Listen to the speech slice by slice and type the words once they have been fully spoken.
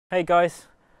Hey guys,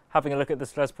 having a look at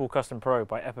this Les Paul Custom Pro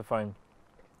by Epiphone.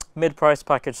 Mid-price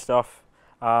package stuff,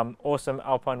 awesome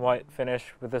alpine white finish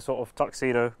with this sort of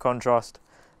tuxedo contrast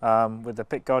with the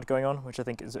pick guard going on, which I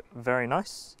think is very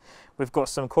nice. We've got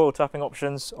some coil tapping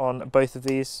options on both of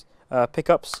these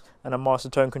pickups and a master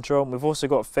tone control. We've also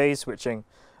got phase switching,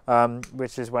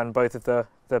 which is when both of the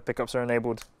pickups are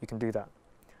enabled, you can do that.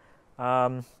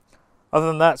 Other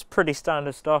than that, it's pretty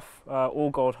standard stuff, all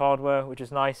gold hardware, which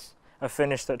is nice. A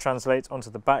finish that translates onto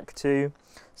the back too,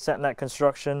 set neck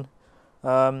construction,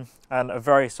 and a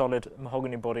very solid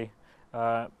mahogany body,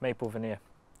 maple veneer.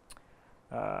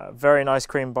 Very nice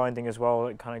cream binding as well.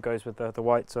 It kind of goes with the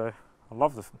white, so I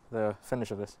love the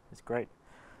finish of this. It's great.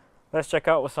 Let's check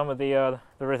out what some of the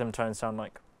rhythm tones sound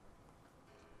like.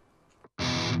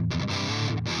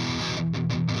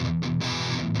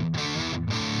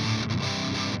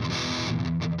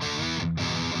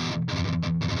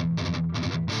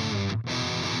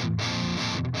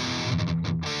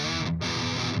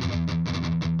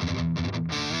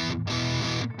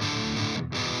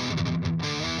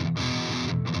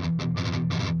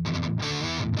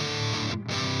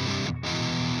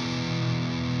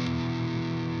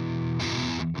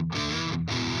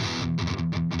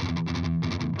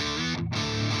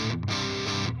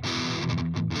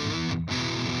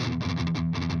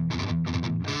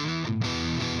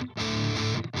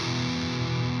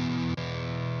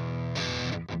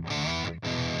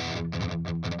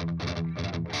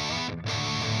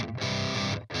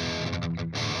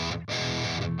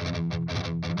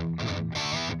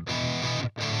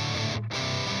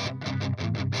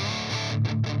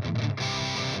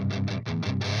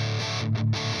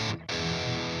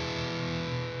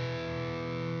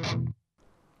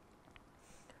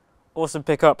 Awesome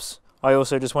pickups. I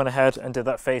also just went ahead and did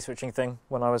that phase switching thing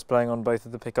when I was playing on both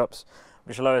of the pickups,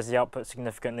 which lowers the output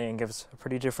significantly and gives a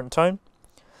pretty different tone.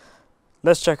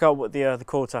 Let's check out what the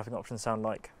coil tapping options sound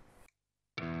like.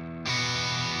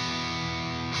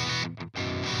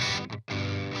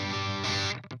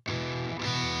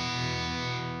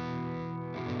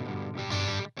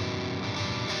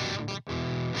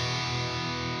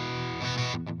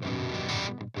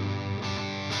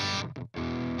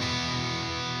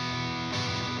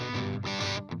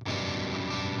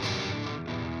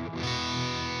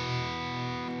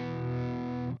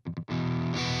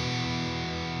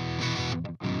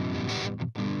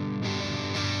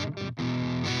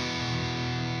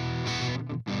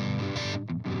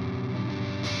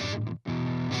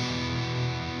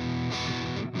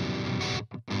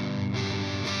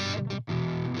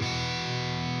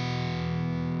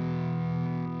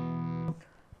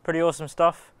 Pretty awesome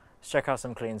stuff. Let's check out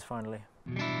some cleans finally.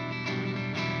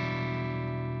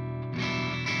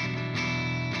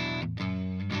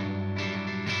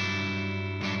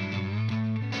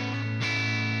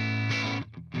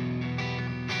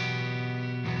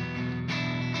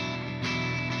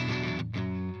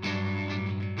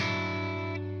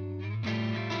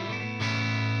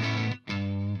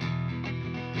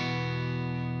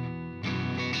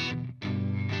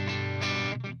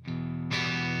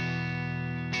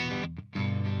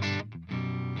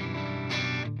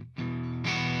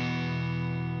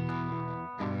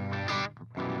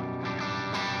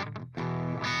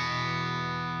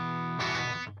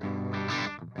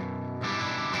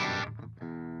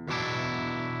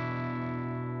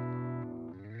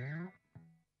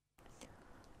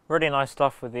 Really nice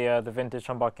stuff with the vintage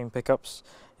humbucking pickups.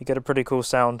 You get a pretty cool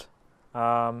sound.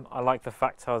 I like the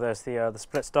fact how there's the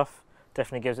split stuff.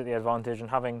 Definitely gives it the advantage,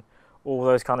 and having all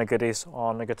those kind of goodies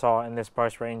on a guitar in this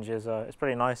price range is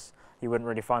pretty nice. You wouldn't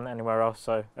really find that anywhere else,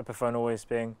 so Epiphone always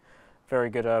being very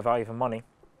good value for money.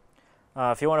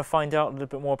 If you want to find out a little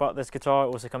bit more about this guitar,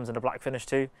 it also comes in a black finish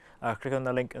too. Click on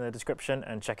the link in the description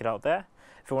and check it out there.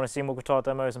 If you want to see more guitar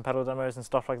demos and pedal demos and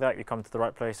stuff like that, you come to the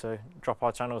right place, so drop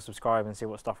our channel, subscribe and see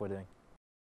what stuff we're doing.